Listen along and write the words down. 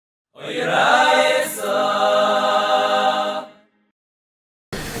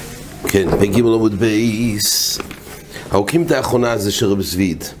כן, בגימל עמוד בייס. ההוקים האחרונה זה של רב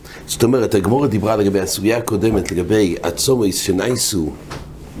זביד. זאת אומרת, הגמורה דיברה לגבי הסוגיה הקודמת, לגבי הצומויס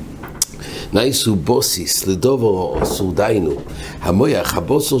שנייסו בוסיס לדובר אסור דיינו. המויח,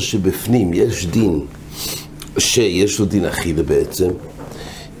 הבוסר שבפנים, יש דין שיש לו דין אכילה בעצם.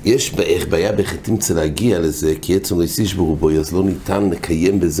 יש בעיה בחתימצה להגיע לזה, כי עצם לא יסיש ברובוי, אז לא ניתן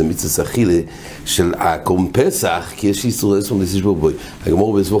לקיים בזה מצווה אכילה של הקורם פסח, כי יש איסור עצם לא יסיש ברובוי.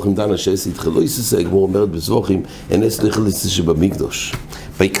 הגמור בזבוכים דנה שעש יתחיל לא יסיס, הגמור אומרת בזבוכים, אין עש לא יסיש שבמקדוש.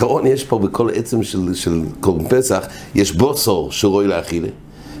 בעיקרון יש פה בכל עצם של קורם פסח, יש בוסר שרוי לאכילה,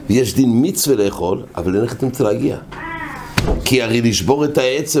 ויש דין מצווה לאכול, אבל אין חתימצה להגיע. כי הרי לשבור את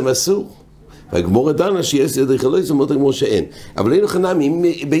העצם אסור. והגמור דנה שיש ידי חלוי, זאת אומרת הגמור שאין. אבל אין לך נמי,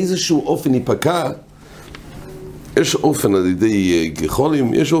 אם באיזשהו אופן ייפקע, יש אופן על ידי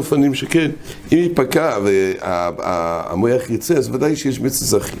גחולים, יש אופנים שכן, אם ייפקע והמויח יצא, אז ודאי שיש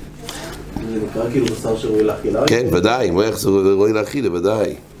מצווה אכילה. זה נקרא כאילו בשר שרואי לאכילה? כן, ודאי, מויח זה רואי לאכילה,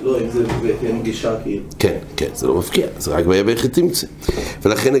 ודאי. לא, אם זה בהתאם גישה כאילו. כן, כן, זה לא מפקיע, זה רק בעיה בחתימצה.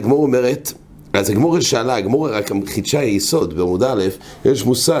 ולכן הגמור אומרת, אז הגמור שאלה, הגמור רק חידשה היסוד בעמוד א', יש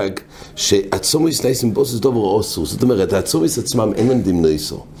מושג שהצומויס נייסים בוסס דובר אוסור. זאת אומרת, הצומויס עצמם אין להם דמנו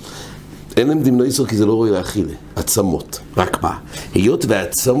איסור. אין להם דמנו איסור כי זה לא רואה לאכילה, עצמות. רק מה? היות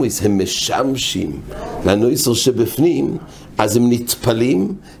והצומויס הם משמשים לנויסור שבפנים, אז הם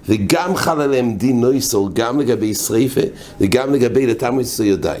נטפלים, וגם חל עליהם דין נויסור, גם לגבי שריפה, וגם לגבי לתמויס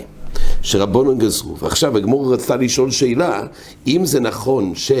ידיים. שרבונו גזרו. ועכשיו הגמור רצתה לשאול שאלה, אם זה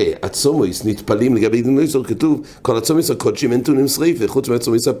נכון שהצומויס נטפלים לגבי דין נויסור, כתוב כל הצומויס הקודשים אין טעונים שריפה, חוץ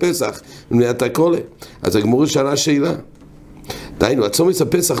מהצומויס הפסח במניעת הקולה. אז הגמור שאלה שאלה, דיינו, הצומויס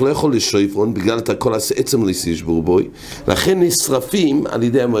הפסח לא יכול לשריפון בגלל את הכל עצם ליסיש ברובוי, לכן נשרפים על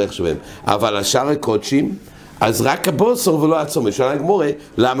ידי המויח שבהם, אבל השאר הקודשים אז רק הבוסר ולא הצומויס. שאלה הגמורה,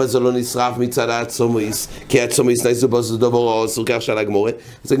 למה זה לא נשרף מצד הצומויס? כי הצומויס נייסו בוסר דובר אסור, כך שאלה הגמורה.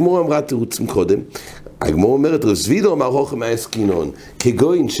 אז הגמורה אמרה תירוצים קודם. הגמורה אומרת, רב זבידו אמר הוכם העסקינון,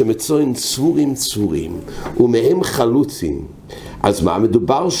 כגוין שמצוין צבורים, ומהם חלוצים. אז מה?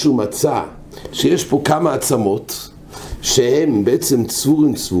 מדובר שהוא מצא שיש פה כמה עצמות, שהם בעצם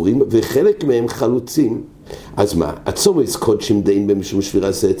צבורים, וחלק מהם חלוצים. אז מה? הצומויס קודשים דין במשום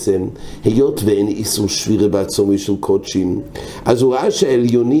שבירת עצם, היות ואין איסור שבירה בעצומויס של קודשים, אז הוא ראה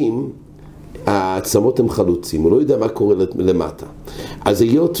שהעליונים, העצמות הם חלוצים, הוא לא יודע מה קורה למטה. אז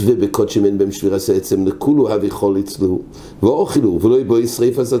היות ובקודשים אין בהם שבירת עצם, לכולו הוויכול אצלו, ואוכלו, ולא יבוא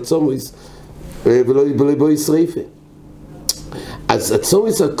ישריף אז הצומויס, ולא יבוא ישריפה. אז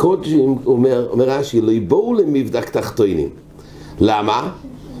הצומויס הקודשים, אומר רש"י, לא יבואו למבדק תחתונים. למה?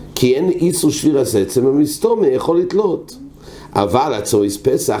 כי אין איסור שבירת עצם, המסתומה יכול לתלות. אבל הצומויס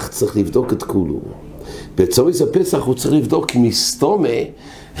פסח צריך לבדוק את כולו. בצומויס הפסח הוא צריך לבדוק מסתומה,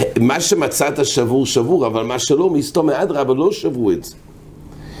 מה שמצאת שבור, אבל מה שלא מסתומה אדרבה לא שברו את זה.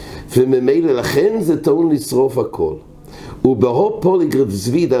 וממילא לכן זה טעון לשרוף הכל. ובהו פוליגרב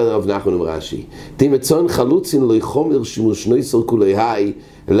זביד על רב נחמן רש"י, תמצאון חלוצין לא יחומר שימוש נויסור כולי היי,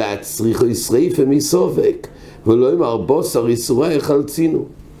 להצריכו ישריפה מסופק, ולא אמר בוסר איסורי חלצינו.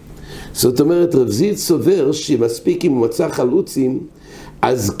 זאת אומרת, רב זיד סובר שמספיק אם הוא מצא חלוצים,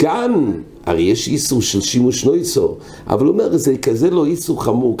 אז גם, הרי יש איסור של שימוש נויסור, אבל הוא אומר, זה כזה לא איסור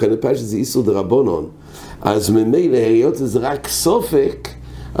חמור, כנראה שזה איסור דרבנון, אז ממילא היות זה רק סופק,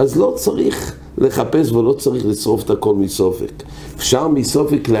 אז לא צריך לחפש ולא צריך לשרוף את הכל מסופק. אפשר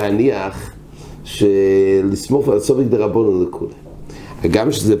מסופק להניח שלסמוך על סופק דרבנון לכולה.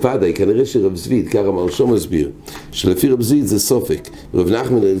 גם שזה ודאי, כנראה שרב זביד, כך המרשו מסביר, שלפי רב זביד זה סופק, רב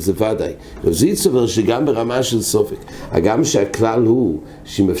נחמן זה ודאי. רב זביד סובר שגם ברמה של סופק, גם שהכלל הוא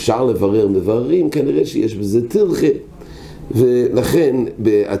שאם אפשר לברר מבררים, כנראה שיש בזה תרחה. ולכן,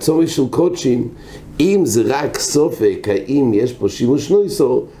 בעצומי של קודשים, אם זה רק סופק, האם יש פה שימוש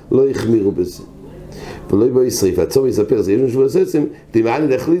נויסור, לא יחמירו בזה. ולא יבוא ישריף, הצום יספר, זה יש משהו בעצם, דמען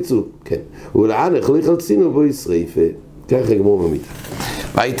להחליצו, כן. ולען החליך על צינו בו ישריף. ככה גמור במיטה.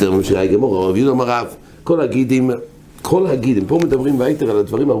 ויתר, ממשיכה גמור, רב יהודה אמר רב, כל הגידים, פה מדברים ויתר על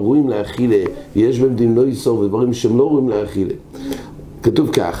הדברים הראויים לאכילה, ויש בהם דין לא יסור, ודברים שהם לא ראויים לאכילה. כתוב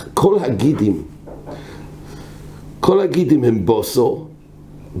כך, כל הגידים הם בוסו,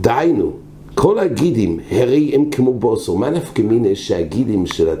 דיינו, כל הגידים, הרי הם כמו בוסו. מה נפקא מינה שהגידים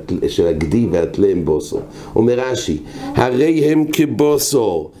של הגדי והתלה הם בוסו? אומר רש"י, הרי הם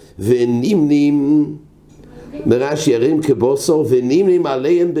כבוסו, ונמנים, מרש"י הרי הם כבוסו, ונמנים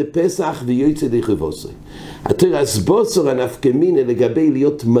עליהם בפסח ויוצא דרך בוסו. אז בוסו הנפקא מינה לגבי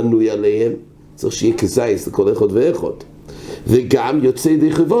להיות מנוי עליהם, צריך שיהיה כזייס לכל אחד ואחד. וגם יוצא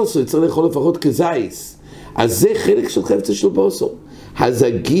ידי חבוסו, צריך לאכול לפחות כזייס. אז זה חלק של חפצה של בוסו. אז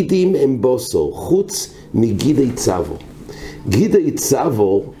הגידים הם בוסו, חוץ מגידי צבו. גידי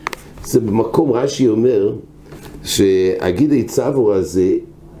צבו, זה במקום רש"י אומר, שהגידי צבו הזה,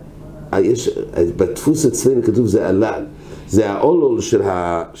 בדפוס אצלנו כתוב זה עלל, זה העולול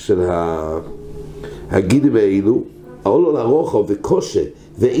של הגידים האלו, העולול הרוחו וקושה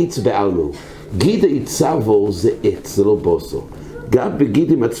ועץ בעלמו. גידי צבו זה עץ, זה לא בוסו. גם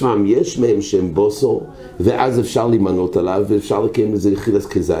בגידים עצמם יש מהם שהם בוסו, ואז אפשר להימנות עליו, ואפשר לקיים לזה חילס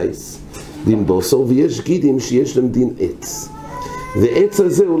כזייס, דין בוסו, ויש גידים שיש להם דין עץ. ועץ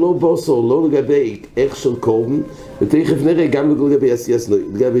הזה הוא לא בוסו, לא לגבי איך של קורבן, ותכף נראה גם לגבי עשייס,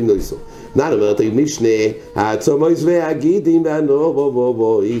 לגבי נויסו. אומרת המשנה, הצומויס והגידים והנובו בו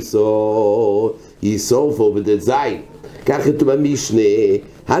בו יסורפו בדד זין. כך כתוב המשנה,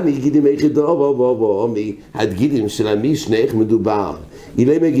 הגידים היחידו בו בו בו, הגידים של המשנה איך מדובר.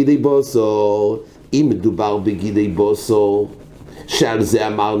 אילא מגידי בוסו, אם מדובר בגידי בוסו, שעל זה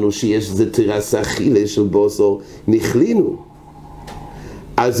אמרנו שיש איזה תירס אכילה של בוסו, נכלינו.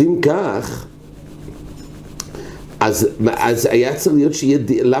 אז אם כך, אז היה צריך להיות שיהיה,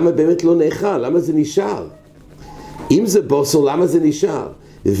 למה באמת לא נאכל? למה זה נשאר? אם זה בוסו, למה זה נשאר?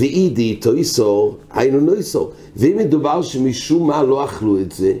 ואידי תויסור, היינו נויסור. ואם מדובר שמשום מה לא אכלו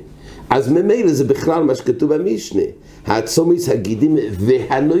את זה, אז ממילא זה בכלל מה שכתוב במשנה. הצומס הגידים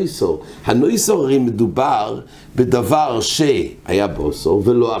והנויסור. הנויסור הרי מדובר בדבר שהיה בוסו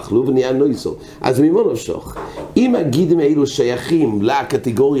ולא אכלו ונהיה נויסור. אז ממה נפשוך? אם הגידים האלו שייכים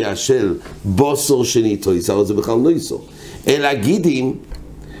לקטגוריה של בוסו שני תויסור, זה בכלל נויסור. אלא הגידים,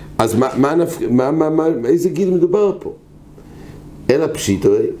 אז איזה גידים מדובר פה? אלא פשיטו,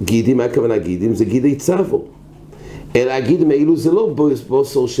 גידים, מה הכוונה גידים? זה גידי צבו. אלא הגידים האלו זה לא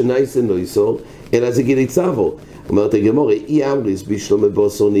בוסו שנייסה נויסור, אלא זה גידי צבו. אומרת הגמורה, אי אמריס בישלום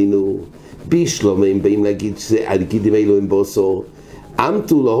בוסו נינו, בישלום הם באים להגיד שהגידים האלו הם בוסו,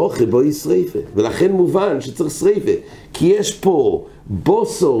 אמתו לא הוכי בו ישריפה, ולכן מובן שצריך שריפה, כי יש פה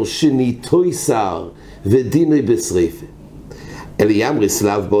בוסו שניתוי שר ודינוי בשריפה. אלי אמריס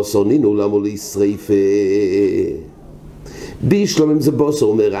לאו בוסו נינו, למה לא ישריפה? בישלום אם זה בוסו,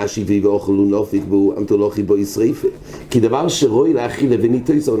 אומר רש"י, ואוכלו נופיק בו, אמתו לא הוכי בו ישריפה, כי דבר שרואי להאכילה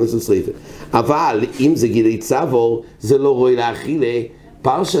וניתוי שר ונעשו שריפה. אבל אם זה גידי צבו, זה לא רואי להאכילה.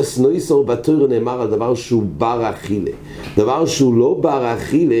 פרשס נויסור בתורה נאמר על דבר שהוא בר אכילה. דבר שהוא לא בר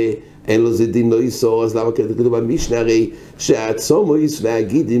אכילה, אין לו זה דין נויסור, אז למה כתוב במשנה הרי שהצומויס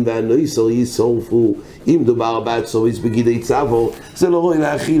והגידים והנויסור יסורפו. אם דובר בהצומויס בגידי צבו, זה לא רואי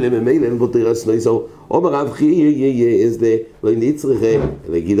להאכילה, ממילא אין בו תירס נויסור. אומר רב חיי איזה לא נצריכם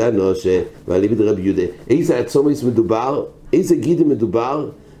להגיד הנושה ועלי בדרבי יהודה. איזה הצומויס מדובר? איזה גידים מדובר?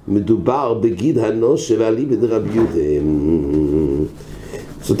 מדובר בגיד הנושה ועלי בדרבי יהודה.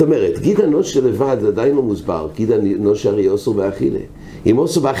 זאת אומרת, גיד הנושה לבד זה עדיין לא מוסבר. גיד הנושה הרי אוסור באכילה. אם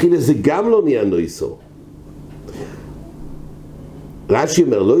אוסור באכילה זה גם לא נהיה נויסור. רש"י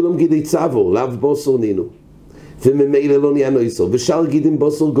אומר, לא ילום גידי צבו, לאו בוסור נינו. וממילא לא נהיה נויסור. ושאר גידים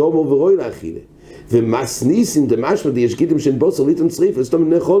בוסור גומו ורוי לאכילה. ומסניסים דמשמע יש גידים של בוסר ליטם צריפה, זאת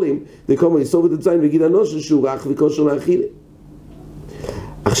אומרת יכולים לקום ולסור את הזין וגיד הנושר שהוא רך וכושר לאכילה.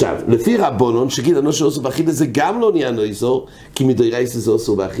 עכשיו, לפי רבונון שגיד הנושר אוסר באכילה זה גם לא נהיה נויסור, כי מדיירייס זה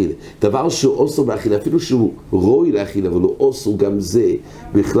אוסר באכילה. דבר שהוא אוסר באכילה, אפילו שהוא רוי לאכילה אבל הוא אוסר גם זה,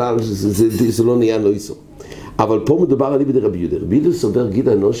 בכלל זה לא נהיה נויסור. אבל פה מדובר על רבי יהודה. רבי יהודה סובר גיד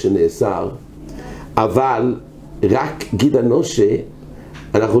הנושר נאסר, אבל רק גיד הנושר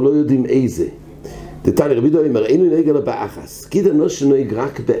אנחנו לא יודעים איזה. דתני רבי יהודה אומר, אינו נוהג אלא באחס. גיד הנושה נוהג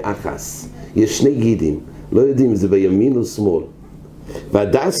רק באחס. יש שני גידים, לא יודעים אם זה בימין או שמאל.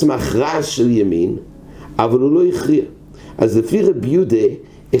 והדס מכרז של ימין, אבל הוא לא הכריע. אז לפי רבי יהודה,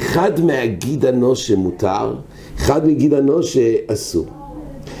 אחד מהגיד הנושה מותר, אחד מגיד הנושה אסור.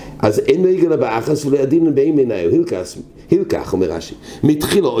 אז אין נוהג אלא באחס ולא ידין באים עיניו, הילקח, אומר רש"י,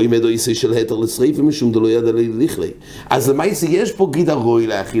 מתחילו אוי מדו יסי של היתר לשריף ומשום דלו ידע לכלי. אז למעשה יש פה גיד הרוי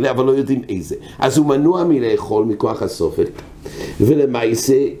לאכילה, אבל לא יודעים איזה. אז הוא מנוע מלאכול מכוח הסופק,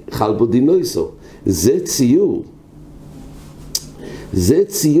 ולמעשה חל בו דין נויסו. זה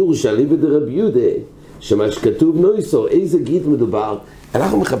ציור שעלי בדרבי יהודה, שמה שכתוב נויסו, איזה גיד מדובר?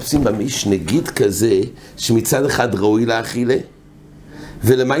 אנחנו מחפשים במשנה גיד כזה, שמצד אחד ראוי לאכילה,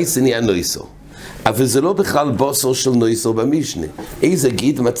 ולמעשה נהיה נויסו. אבל זה לא בכלל בוסר של נויסור במשנה. איזה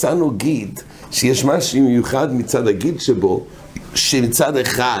גיד? מצאנו גיד שיש משהו מיוחד מצד הגיד שבו, שמצד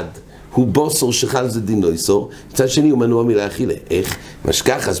אחד הוא בוסר שחל זה דין נויסור, מצד שני הוא מנוע מלאכילה. איך?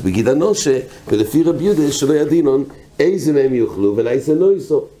 משכח אז בגיד הנושה, ולפי רבי יהודה שלא ידינון איזה מהם יאכלו ולאיזה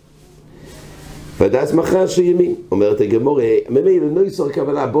נויסור. ודס מחרס של ימין. אומרת הגמורה, ממילא נויסור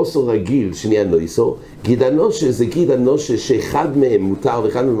הכוונה בוסור רגיל שנהיה נויסור, גיד הנושה זה גיד הנושה שאחד מהם מותר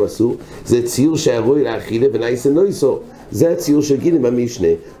ואחד מהם אסור, זה ציור שהרוי לאכילה ונייסה נויסור. זה הציור של גילים המשנה.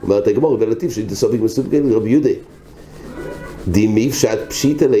 אומרת הגמורה, ולטיב שתסוביק מסופגן לרבי יהודה. דימיף שאת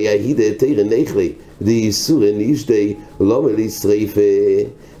פשיטה ליהידה תירא נחלי, דייסורן אישדי לא מלישריפה.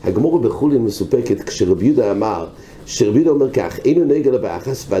 הגמורה בחולין מסופקת כשרבי יהודה אמר, שרבי יהודה אומר כך, אינו נגע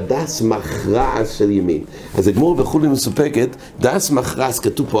לבאחס ודס מחרס של ימין. אז הגמורה בחולין מסופקת, דס מחרס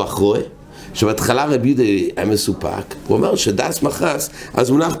כתוב פה אחרוי, שבהתחלה רבי יהודה היה מסופק, הוא אומר שדס מחרס,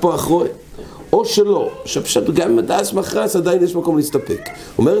 אז מונח פה אחרוי. או שלא, שפשוט גם דס מחרס עדיין יש מקום להסתפק.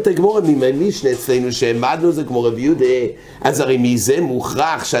 אומרת הגמורה, ממשנה אצלנו שהעמדנו זה כמו רבי יהודה, אז הרי מזה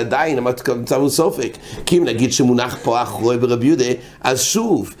מוכרח שעדיין המצב הוא סופק. כי אם נגיד שמונח פה אחרוי ברבי יהודה, אז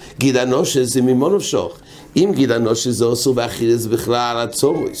שוב, גיד הנושה זה ממון נפשוך. אם גיד הנושה זה אסור באכילה זה בכלל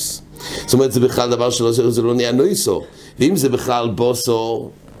הצומוס. זאת אומרת זה בכלל דבר שלא זה לא נהיה נויסור. ואם זה בכלל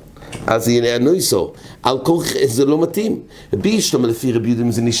בוסור, אז זה יהיה נויסור. על כל זה לא מתאים. בישלום לפי רבי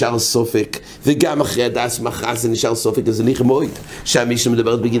יהודה זה נשאר סופק, וגם אחרי הדס מחרס זה נשאר סופק, אז זה ניחא מועיד שהמישנה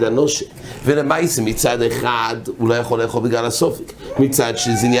מדברת בגיד הנושה. ולמעשה מצד אחד הוא לא יכול לאכול בגלל הסופק, מצד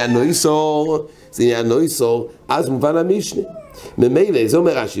שזה נהיה נויסור, אז מובן המשנה. ממילא, זה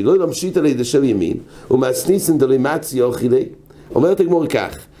אומר רש"י, לא ימשית על ידי של ימין, ומסניסן דלימציה אוכילי. אומרת הגמור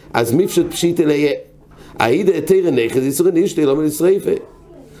כך, אז מפשט פשיט אלי, העידה תירא נכד, יסורן אישתי לא מלשריפה.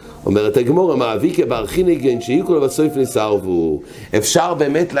 אומרת הגמור, המאביקה בארכי נגן שיקו לבסוף נסערבו. אפשר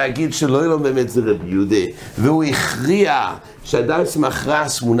באמת להגיד שלא ילום באמת זה רבי יהודה, והוא הכריע שהדס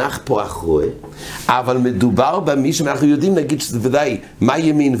מחרס מונח פה אחרוי, אבל מדובר במי שאנחנו יודעים נגיד שזה ודאי מה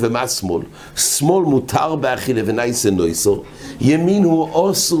ימין ומה שמאל. שמאל מותר באכילה ונייסה נויסור, ימין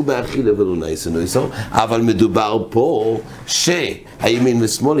הוא אסור באכילה ולא נייסה נויסור, אבל מדובר פה שהימין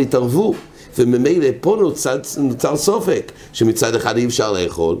ושמאל התערבו. וממילא פה נוצר סופק שמצד אחד אי אפשר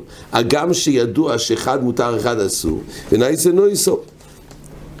לאכול, גם שידוע שאחד מותר אחד אסור ונייסה נויסור.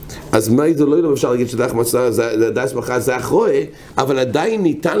 אז מה זה לא אפשר להגיד שדס מחרס זה אחרוי, אבל עדיין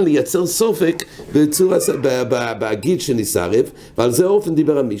ניתן לייצר סופק בגיד שניסרב, ועל זה אופן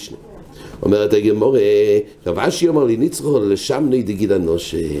דיבר המשנה. אומרת הגמורה, רב אשי אומר לי, נצטרכו לשמני דגיד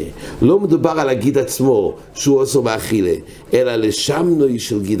הנושה. לא מדובר על הגיד עצמו, שהוא אסור באכילה, אלא לשמני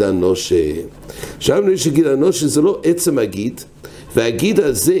של גיד הנושה. שמני של גיד הנושה זה לא עצם הגיד, והגיד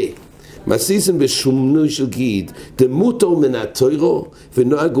הזה, מסיסם בשומנוי של גיד, דמוטור מן התוירו,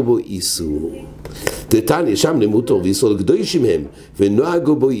 ונוהגו בו איסור. דתניא שמני מוטור ואיסור לקדושים הם,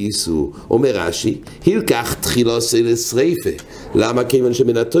 ונוהגו בו איסור. אומר רש"י, הילקח תחילוסה לשריפה. למה? כיוון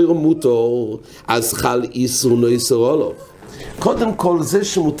שמן התוירו מוטור, אז חל איסור נויסור עולו. קודם כל זה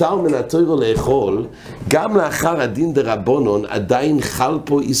שמותר מן התוירו לאכול, גם לאחר הדין דרבונון עדיין חל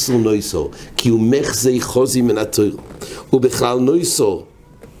פה איסור נויסור, כי הוא מחזי חוזי מן התוירו. הוא בכלל נויסור.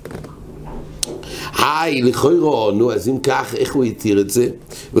 היי, לכוירו, נו, אז אם כך, איך הוא יתיר את זה?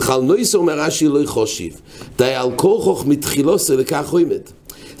 בכלל נויסור אומר רש"י לא יחושיב. די על כורחוך מתחילוסה לכך עומד.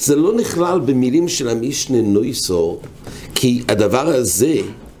 זה לא נכלל במילים של המשנה נויסור, כי הדבר הזה,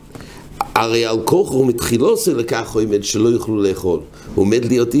 הרי על כורחוך מתחילוסה לכך עומד שלא יוכלו לאכול. הוא עומד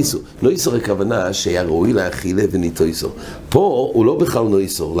להיות איסור. נויסור הכוונה שהיה ראוי לאכילה וניתו איסור. פה הוא לא בכלל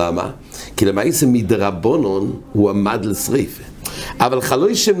נויסור, למה? כי למעשה מדרבונון הוא עמד לשריפה. אבל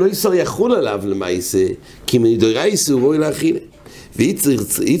חלוי שם נויסור יחול עליו למעשה, כי מדרייסה הוא ראוי לאכילה.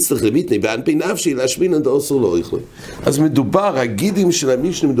 ויצטרך למיתני בענפי נפשי להשמין עד אסור לא יאכלו. אז מדובר, הגידים של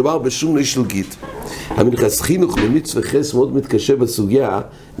המשנה מדובר בשום נוי של גיד. המנחס חינוך במצווה חס מאוד מתקשה בסוגיה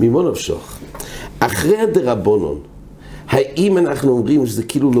ממון נפשוך. אחרי הדרבונון, האם אנחנו אומרים שזה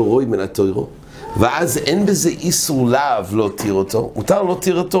כאילו לא רואי מן התוירו, ואז אין בזה איסור לאו להותיר אותו, מותר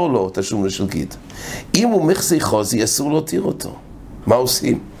להותיר אותו או לא, את השום נוי של גיד. אם הוא מחסי חוזי, אסור להותיר אותו. מה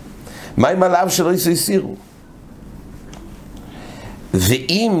עושים? מה עם הלאו שלא יסירו?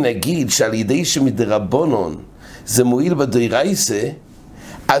 ואם נגיד שעל ידי שמדרבונון זה מועיל בדרייסה,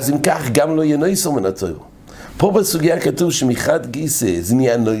 אז אם כך גם לא יהיה נויסור מן התוירו. פה בסוגיה כתוב שמחד גיסא זה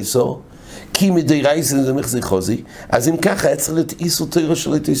נהיה נויסור, כי מדרייסה זה מחזי חוזי, אז אם כך היה צריך להיות איסור תוירו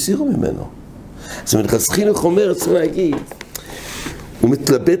שלא יסירו ממנו. אז מנחס חינוך אומר, צריך להגיד, הוא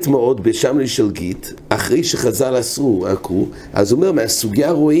מתלבט מאוד בשמלי של גיד, אחרי שחז"ל עקרו, אז הוא אומר,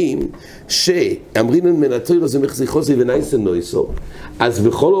 מהסוגיה רואים שאמרינן מן התוירו זה מחזי חוזי ונייסה נויסור, אז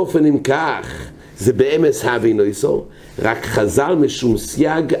בכל אופן אם כך, זה באמס הווי נויסור, רק חז"ל משום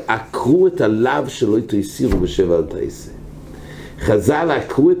סייג עקרו את הלאו שלא יסירו בשבע על תייסה. חז"ל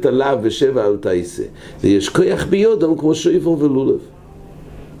עקרו את הלאו בשבע על תייסה, ויש כוח ביודם כמו שויפר ולולב.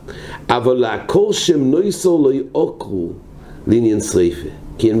 אבל לעקור שם נויסור לא יעקרו, לעניין שריפה,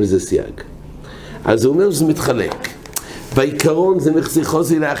 כי אין בזה סייג. אז הוא אומר שזה מתחלק. בעיקרון זה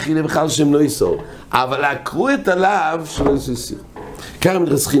מחזיכוזי להאכילה בכלל שם נויסור, אבל עקרו את הלאו שלא יסיר. ככה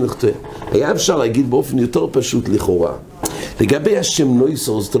מדרסכין לכתוב. היה אפשר להגיד באופן יותר פשוט לכאורה. לגבי השם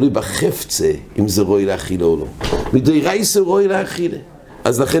נויסור זה תלוי בחפצה אם זה רואי להאכילה או לא. מדיירייסה רואי להאכילה.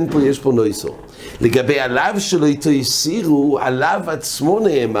 אז לכן פה יש פה נויסור. לגבי הלאו שלו איתו יסירו, הלאו עצמו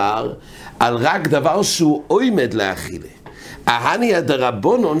נאמר על רק דבר שהוא עומד להאכילה. ההניה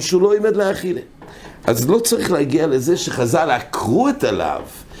דרבונון שהוא לא עומד להאכילה. אז לא צריך להגיע לזה שחז"ל עקרו את הלאו,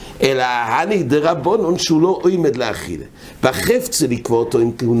 אלא ההניה דרבונון שהוא לא עומד להאכילה. בחפצה לקבוע אותו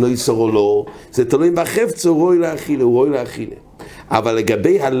אם הוא נויסור או לא, זה תלוי אם בחפצה הוא רואי להאכילה, הוא רואי להאכילה. אבל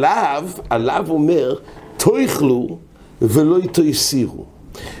לגבי הלאו אומר, תאכלו ולא תסירו.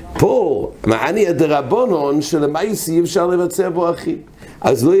 פה, מעניה דרבונון שלמעשה אי אפשר לבצע בו אכיל.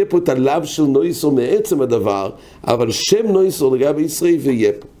 אז לא יהיה פה את הלאו של נויסור מעצם הדבר, אבל שם נויסור לגבי ישראל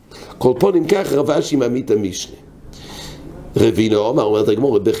ויהיה פה. כל פה נמכח רב אשי מעמיד את המשנה. רבינו אומרת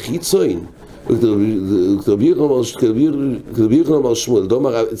הגמרא, בחיצון, כרב יהודה אמר שמואל, כרב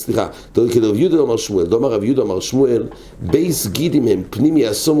יהודה אמר שמואל, בייס גידים הם פנימי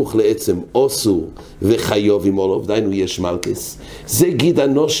הסמוך לעצם אוסור וחיוב עם אולוב, דיינו יש מלכס, זה גיד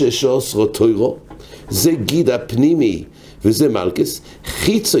הנושה שאוסרו תוירו, זה גיד הפנימי וזה מלכס,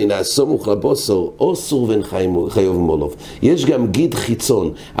 חיצון הסמוך לבוסור אוסור וחיוב עם אולוב. יש גם גיד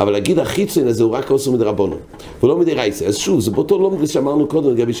חיצון, אבל הגיד החיצון הזה הוא רק אוסור מדרבנן ולא מדרייסה. אז שוב, זה באותו לומד שאמרנו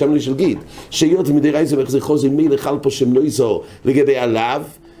קודם לגבי שמלי של גיד, שהיות ומדרייסה מחזיכוזי מי לחל פה שם נויסור לגבי הלאו,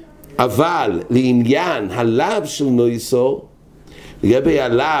 אבל לעניין הלאו של נויסור, לגבי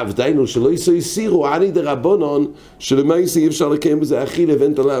הלאו, דיינו שלא יסירו, עני דרבנן, שלמעשה אי אפשר לקיים בזה אכילה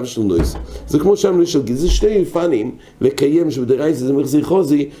ואין את הלאו של נויסור. זה כמו שמלי של גיד, זה שני מפנים לקיים שבדרייסה זה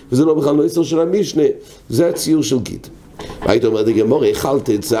מחזיכוזי, וזה לא בכלל נויסור של המשנה, זה הציור של גיד. והיית אומרת הגמרא, אכלת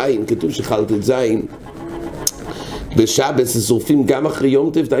את זין, כתוב שאכלת את זין, בשבס שורפים גם אחרי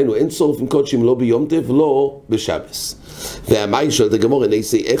יום טף, דיינו אין שורפים קודשים לא ביום טף, לא בשבס. והמאי שואלת הגמרא,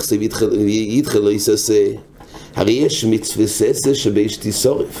 איך זה יתחל לא יססה? הרי יש מצווה ססה שבאשתי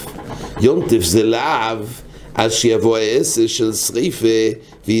שורף. יום טף זה לאו, אז שיבוא העסה של שריפה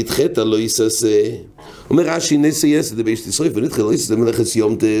ויתחת לא יססה. אומר רש"י נסה יסה דבאשתי שורף ונתחל לא יססה מלאכס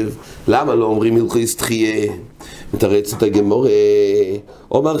יום טף. למה לא אומרים הלכוס תחיה? מתרצת הגמרא,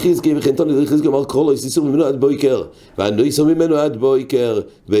 אומר חזקי וכנתון חזקי אמר קרוא לו יסיסור ממנו עד בויקר והנויסור ממנו עד בויקר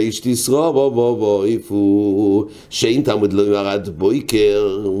ואשתיסרו בו איפה שאין תמוד לא יאמר עד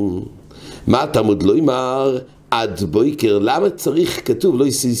בויקר. מה תמוד לא יאמר עד בויקר? למה צריך כתוב לא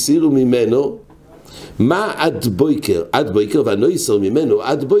יסיסרו ממנו? מה עד בויקר? עד בויקר והנויסור ממנו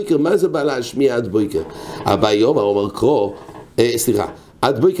עד בויקר, מה זה בא להשמיע עד בויקר? אבל יום אומר קרוא,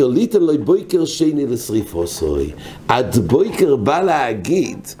 עד בויקר ליתן לו בויקר שני לשריפו סוי. עד בויקר בא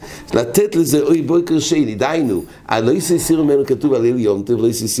להגיד, לתת לזה אוי בויקר שני, דיינו, לא יסיסיר ממנו כתוב על אל יום טוב, לא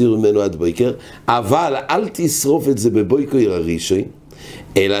יסיסיר ממנו עד בויקר, אבל אל תשרוף את זה בבויקר הראשון,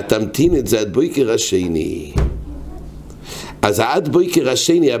 אלא תמתין את זה עד בויקר השני. אז העד בויקר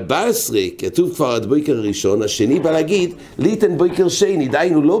השני, 14, כתוב כבר עד בויקר הראשון, השני בא להגיד, ליתן בויקר שני,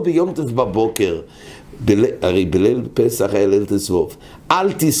 דיינו לא ביום טוב בבוקר, הרי בליל פסח היה ליל תסבוב,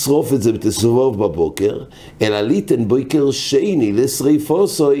 אל תשרוף את זה בתסבוב בבוקר, אלא ליתן בויקר שני לשריפו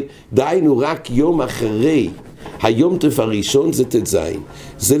סוי, דיינו רק יום אחרי היום טף הראשון זה תזין.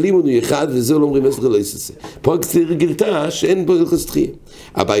 זה לימוד אחד וזה לא אומרים אסר לא יססה. פה הקציר גילתה שאין בו הלכס תחיה.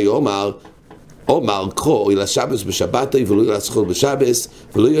 אביי אומר קרוא אלא שבס בשבת ולא יהיה לסחול בשבס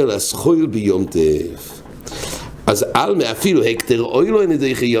ולא יהיה לסחול ביום טף. אז אלמה אפילו הקטר אוי לא אין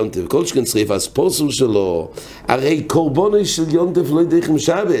ידי יונטף, כל שכן שריף הספוסל שלו, הרי קורבונו של יונטף לא ידי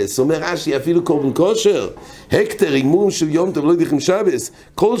שבס, אומר רש"י אפילו קורבן כושר, הקטר אימון של יונטף לא ידי שבס,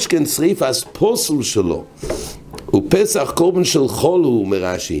 כל שכן שריף הספוסל שלו. ופסח קורבן של חול הוא, אומר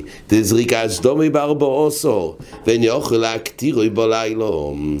רש"י, דזריקה סדומי בארבע עשור, ואין יוכל להקטירוי בלילה.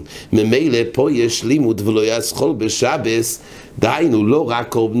 ממילא פה יש לימוד ולא יסחול בשבס, דהיינו לא רק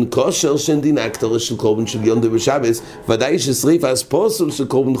קורבן כושר שנדינה קטורה של קורבן של יונטף בשבס, ודאי ששריף הספוסל של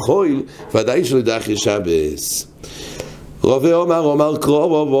קורבן חול, ודאי שלא דחי שבס. רבי אומר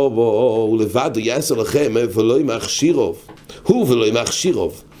קרוא ולבד יעשה לכם ולא ימח שירוב, הוא ולא ימח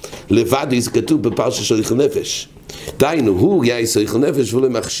שירוב. לבד זה כתוב בפרשה של איכל נפש, דיינו הוא יעשה איכל נפש ולא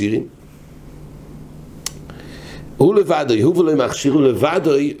ימח שירים, הוא לבדוי, הוא ולא ימח שירו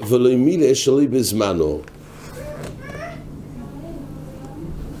לבדוי ולא ימילה שלי בזמנו.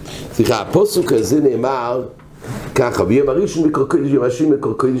 סליחה, הפסוק הזה נאמר ככה, ביום הראשון מקורקודי ימשים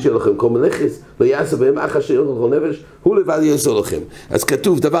מקורקודי שלכם כל מלאכס לא יעשה בהם אח אשר יאכל נפש, הוא לבד יעשה לכם. אז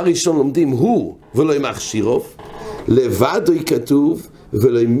כתוב דבר ראשון לומדים הוא ולא ימח שירוב, לבדוי כתוב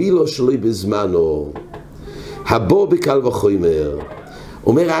ולא מילו שלי בזמנו. הבו בקל וחומר.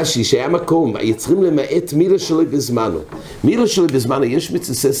 אומר רש"י שהיה מקום, צריכים למעט מילה שלי בזמנו. מילה שלי בזמנו, יש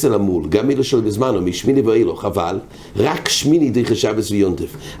מצסס אל המול, גם מילה שלי בזמנו, משמיני ואילוך, אבל רק שמיני דרך שבס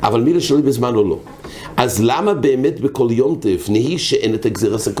ויונטף, אבל מילה שלי בזמנו לא. אז למה באמת בכל יונטף נהי שאין את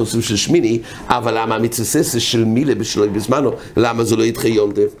הגזירס הכוסף של שמיני, אבל למה המצסס של מילה בשלי בזמנו, למה זה לא ידחה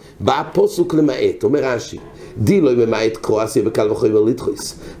יונטף? בא פוסוק למעט, אומר רש"י, די לא ממעט קרואסיה וקל וחומר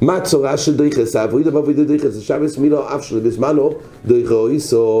לדחוס. מה הצורה של דייחס, העבודה בעבודה דייחס, השבס מילו אף שלי בזמנו, דייחו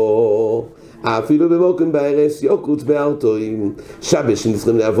איסו. אפילו במוקם בערס יוקוץ בארתוים. שבס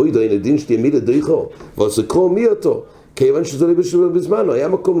שנצטרם לעבודה, אין הדין שתהיה מילה דייחו, ועושה קרוא מי אותו. כיוון שזה לא בשביל בזמנו, היה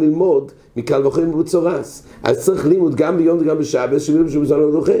מקום ללמוד מקל וחומר בצורס. אז צריך לימוד גם ביום וגם בשבס, שמילה בשביל בזמנו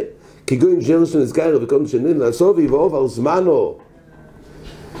לא דוחה. כי גוין ג'ר שנסגר וקודם שנין לעשובי ועובר זמנו.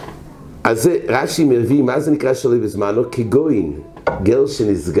 אז רש"י מביא, מה זה נקרא שלי בזמנו? כגוין, גר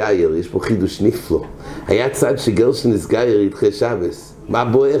שנסגייר, יש פה חידוש נפלא. היה צד שגר שנסגייר ידחה שבס. מה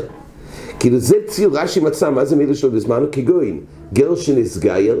בוער? כאילו זה ציור, רש"י מצא, מה זה מילה שלי בזמנו? כגוין, גר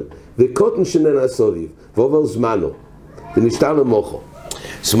שנסגייר וקוטן שננה סוביב, ועובר זמנו, ונשתר למוחו.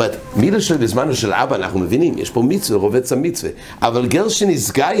 זאת אומרת, מילה שלי בזמנו של אבא, אנחנו מבינים, יש פה מצווה, רובץ המצווה, אבל גר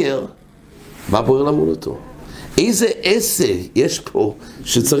שנסגייר, מה בוער למול אותו? איזה עשה יש פה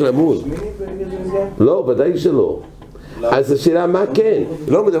שצריך למול? לא, ודאי שלא. אז השאלה מה כן?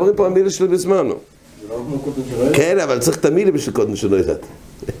 לא, מדברים פה על מילה שלי בזמנו. כן, אבל צריך את המילה בשביל קודם שלא ידעת.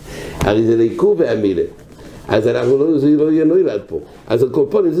 הרי זה לעיכוב והמילה. אז אנחנו זה לא יהיה נוילד פה. אז על כל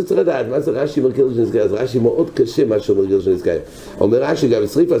פונים זה צריך לדעת, מה זה רש"י אומר גר שנסגייר? אז רש"י מאוד קשה מה שאומר גר שנסגייר. אומר רש"י גם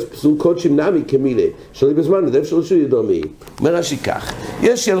שריפה, אז פסול קודשים נמי כמילה, שלי בזמן, נדב שלו שהוא ידומי. אומר רש"י כך,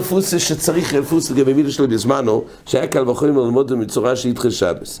 יש ילפוסה שצריך ילפוסה גם במילה שלי בזמנו, שהיה קל וחומר ללמוד מצורה שידחה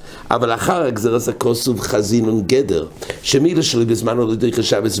שבס. אבל אחר הגזירס הכוסוף חזינון גדר, שמילה שלי בזמנו לא ידחה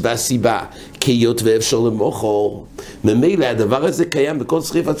שבס, והסיבה, כיות ואפשר למוחו. ממילא הדבר הזה קיים בכל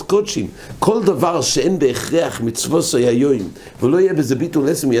שריפת קודשים. כל דבר שאין בהכרח מצוות היואים, ולא יהיה בזה ביטול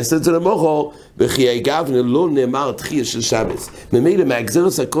לסם, יעשה את זה למוחו, וכי היגבנה לא נאמר תחייה של שבס. ממילא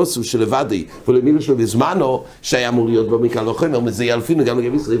מהגזירס הכוסוף של לבדי, ולמילה שלו בזמנו, שהיה אמור להיות בו מקל וחומר, וזה ילפינו גם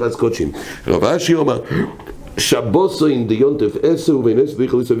לגבי שריפת קודשים. רבי אומר, שבוסו אין דיונטף עשר ובינס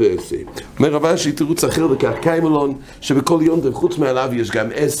ויכוליסה ועשה. אומר רבי תירוץ אחר בכך קיימלון, שבכל יונטף חוץ מעליו יש גם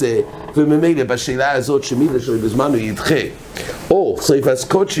עשה, וממילא בשאלה הזאת שמילה שלו בזמנו ידחה, או שריפת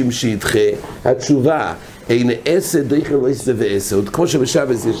קודשים שידחה, התשובה אין עשה דייכל עשה ועשה, עוד כמו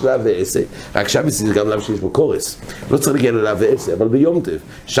שבשבס יש לה ועשה, רק שבס זה גם לאו שיש בו קורס, לא צריך להגיע ללה ועשה, אבל ביומטף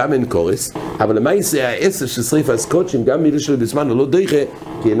שם אין קורס, אבל למה יעשה העשה של שריפת קודשים, גם מילה שלו בזמנו לא דייכל,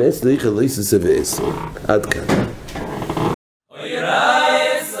 כי אין עשה דייכל עשה ועשה. עד כאן.